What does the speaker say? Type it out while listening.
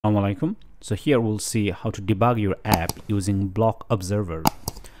Assalamu alaikum. So here we'll see how to debug your app using BlocObserver.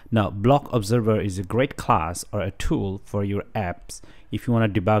 Now BlocObserver is a great class or a tool for your apps if you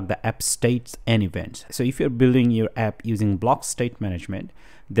want to debug the app states and events. So if you're building your app using block state management,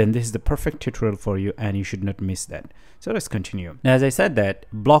 then this is the perfect tutorial for you and you should not miss that. So let's continue. Now, as I said, that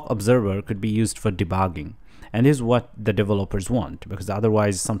BlocObserver could be used for debugging. And this is what the developers want, because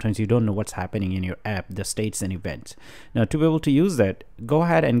otherwise sometimes you don't know what's happening in your app, the states and events. Now, to be able to use that, go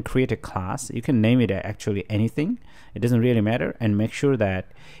ahead and create a class. You can name it actually anything. It doesn't really matter, and make sure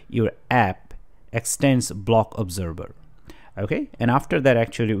that your app extends BlocObserver. Okay, and after that,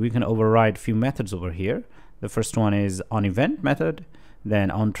 actually we can override few methods over here. The first one is onEvent method, then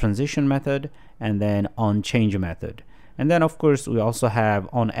onTransition method, and then onChange method. And then of course we also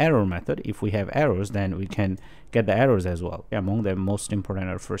have onError method. If we have errors, then we can get the errors as well. Among them, most important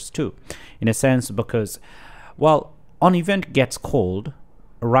are first two, in a sense, because well, onEvent gets called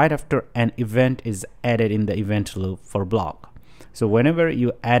right after an event is added in the event loop for block. So whenever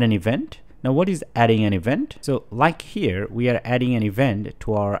you add an event, now what is adding an event? So like here, we are adding an event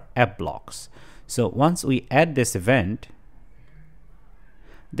to our app blocks. So once we add this event,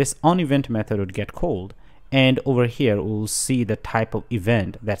 this onEvent method would get called. And over here we'll see the type of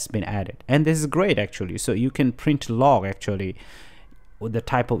event that's been added, and this is great actually. So you can print log actually with the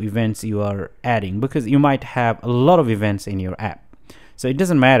type of events you are adding, because you might have a lot of events in your app. So it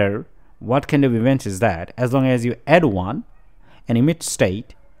doesn't matter what kind of event is that, as long as you add one and emit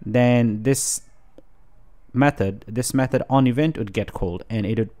state, then this method onEvent would get called and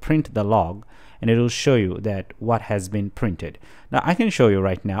it would print the log and it will show you that what has been printed. Now I can show you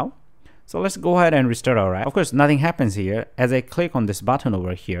right now. So let's go ahead and restart our app. Of course, nothing happens here. As I click on this button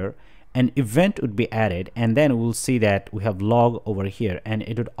over here, an event would be added, and then we'll see that we have log over here, and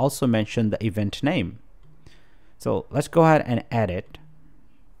it would also mention the event name. So let's go ahead and add it.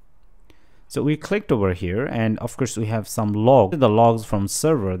 So we clicked over here, and of course we have some log, the logs from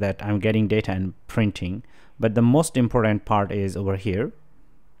server that I'm getting data and printing. But the most important part is over here,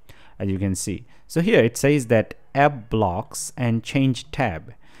 as you can see. So here it says that app blocks and change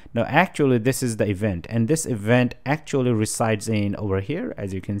tab. Now actually this is the event, and this event actually resides in over here.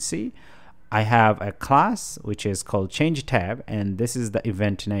 As you can see, I have a class which is called change tab, and this is the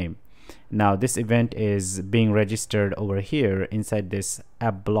event name. Now this event is being registered over here inside this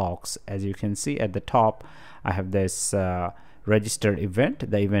app blocks. As you can see at the top, I have this registered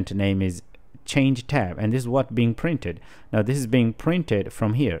event. The event name is change tab, and this is what being printed. Now this is being printed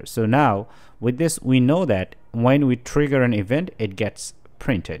from here. So now with this we know that when we trigger an event, it gets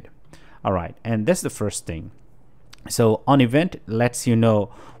printed. All right, and that's the first thing. So onEvent lets you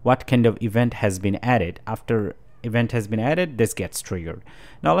know what kind of event has been added. After event has been added, this gets triggered.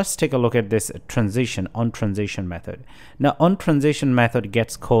 Now let's take a look at this onTransition method. Now onTransition method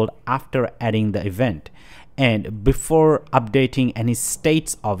gets called after adding the event and before updating any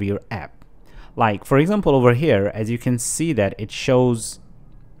states of your app. Like for example over here, as you can see that it shows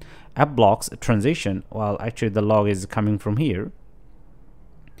app blocks transition. Well, actually the log is coming from here.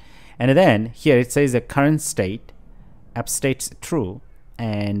 And then here it says the current state, app states true,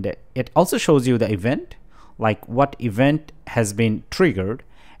 and it also shows you the event, like what event has been triggered,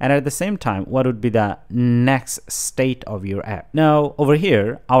 and at the same time what would be the next state of your app. Now over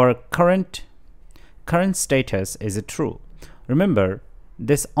here our current status is true. Remember,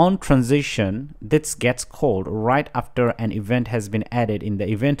 this onTransition, this gets called right after an event has been added in the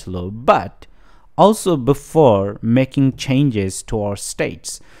event loop, but also before making changes to our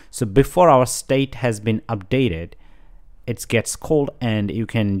states. So before our state has been updated, it gets called, and you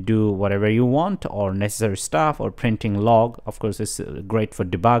can do whatever you want or necessary stuff or printing log. Of course, it's great for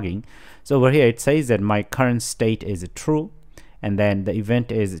debugging. So over here it says that my current state is true, and then the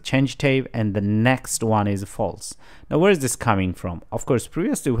event is change tab, and the next one is false. Now where is this coming from? Of course,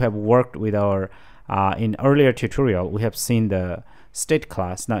 previously we have worked with our in earlier tutorial we have seen the state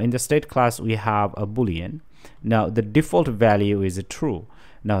class. Now in the state class we have a boolean. Now the default value is true.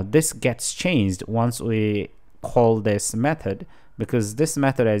 Now this gets changed once we call this method, because this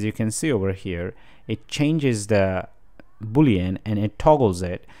method, as you can see over here, it changes the boolean and it toggles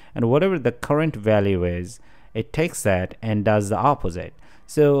it, and whatever the current value is, it takes that and does the opposite.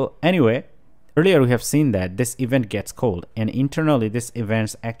 So anyway, earlier we have seen that this event gets called, and internally this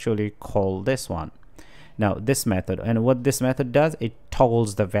events actually call this one. Now this method, and what this method does, it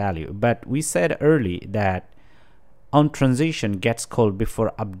toggles the value. But we said early that onTransition gets called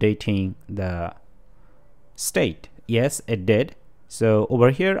before updating the state. Yes, it did. So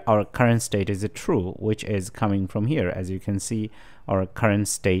over here our current state is true, which is coming from here. As you can see, our current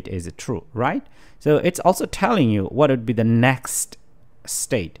state is true, right? So it's also telling you what would be the next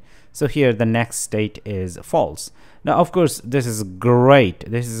state. So here the next state is false. Now of course this is great.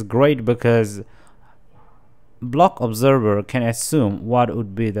 This is great because BlocObserver can assume what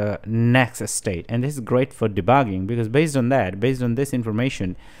would be the next state, and this is great for debugging because based on that, based on this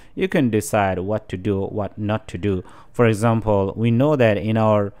information, you can decide what to do, what not to do. For example, we know that in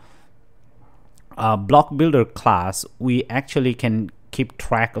our block builder class we actually can keep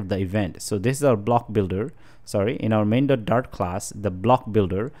track of the event. So this is our block builder, sorry, in our main.dart class, the block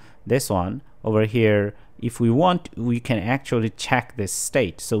builder, this one over here. If we want, we can actually check this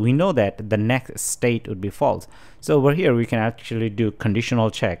state. So we know that the next state would be false. So over here we can actually do conditional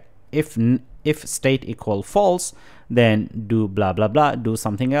check. If state equal false, then do blah blah blah, do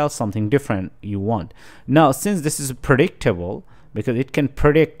something else, something different you want. Now since this is predictable, because it can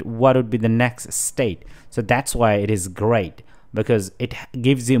predict what would be the next state, so that's why it is great, because it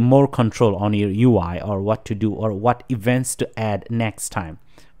gives you more control on your UI or what to do or what events to add next time.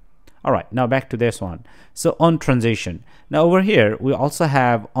 All right, now back to this one. So onTransition. Now over here we also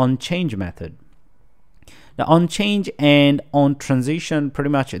have onChange method. Now onChange and onTransition, pretty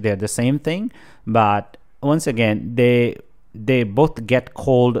much they're the same thing, but once again they both get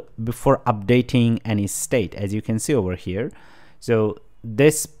called before updating any state, as you can see over here. So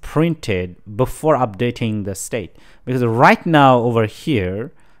this printed before updating the state, because right now over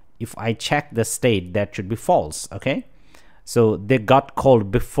here if I check the state, that should be false. Okay, so they got called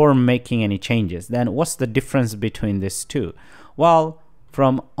before making any changes. Then what's the difference between these two? Well,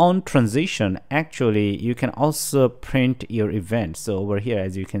 from onTransition actually you can also print your events. So over here,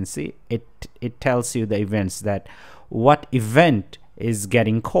 as you can see, it tells you the events, that what event is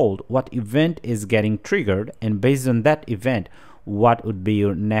getting called, what event is getting triggered, and based on that event what would be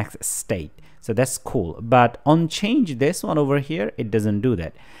your next state. So that's cool. But onChange, this one over here, it doesn't do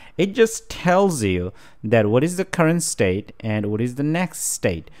that. It just tells you that what is the current state and what is the next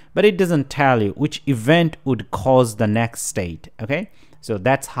state, but it doesn't tell you which event would cause the next state. Okay, so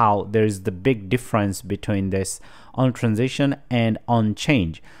that's how there is the big difference between this onTransition and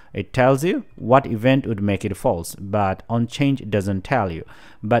onChange. It tells you what event would make it false, but onChange doesn't tell you.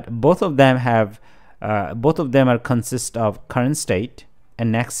 But both of them have both of them are consist of current state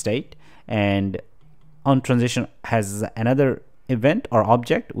and next state, and onTransition has another event or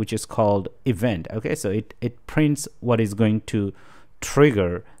object which is called event. Okay, so it prints what is going to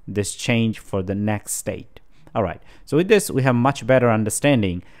trigger this change for the next state. All right, so with this we have much better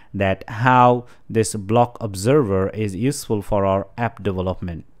understanding that how this BlocObserver is useful for our app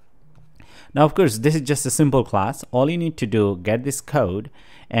development. Now of course this is just a simple class. All you need to do, get this code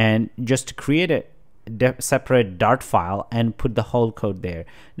and just create a separate Dart file and put the whole code there.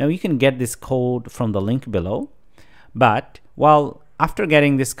 Now you can get this code from the link below, but well, after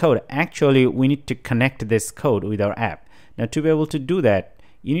getting this code, actually we need to connect this code with our app. Now to be able to do that,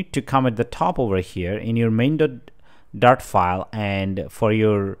 you need to come at the top over here in your main.dart file and for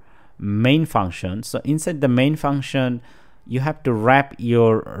your main function. So inside the main function you have to wrap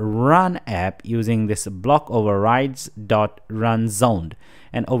your run app using this block overrides.run zoned,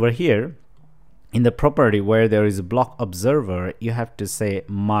 and over here in the property where there is a BlocObserver, you have to say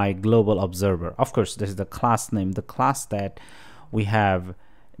my global observer. Of course, this is the class name, the class that we have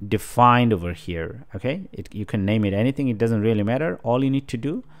defined over here. Okay, you can name it anything, it doesn't really matter. All you need to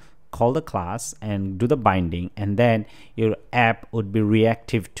do, call the class and do the binding, and then your app would be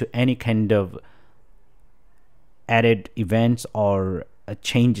reactive to any kind of added events or a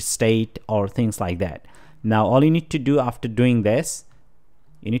change state or things like that. Now all you need to do after doing this,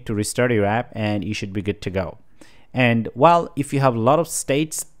 you need to restart your app and you should be good to go. And while if you have a lot of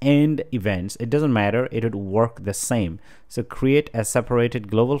states and events, it doesn't matter, it would work the same. So create a separated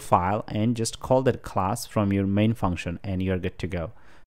global file and just call that class from your main function and you're good to go.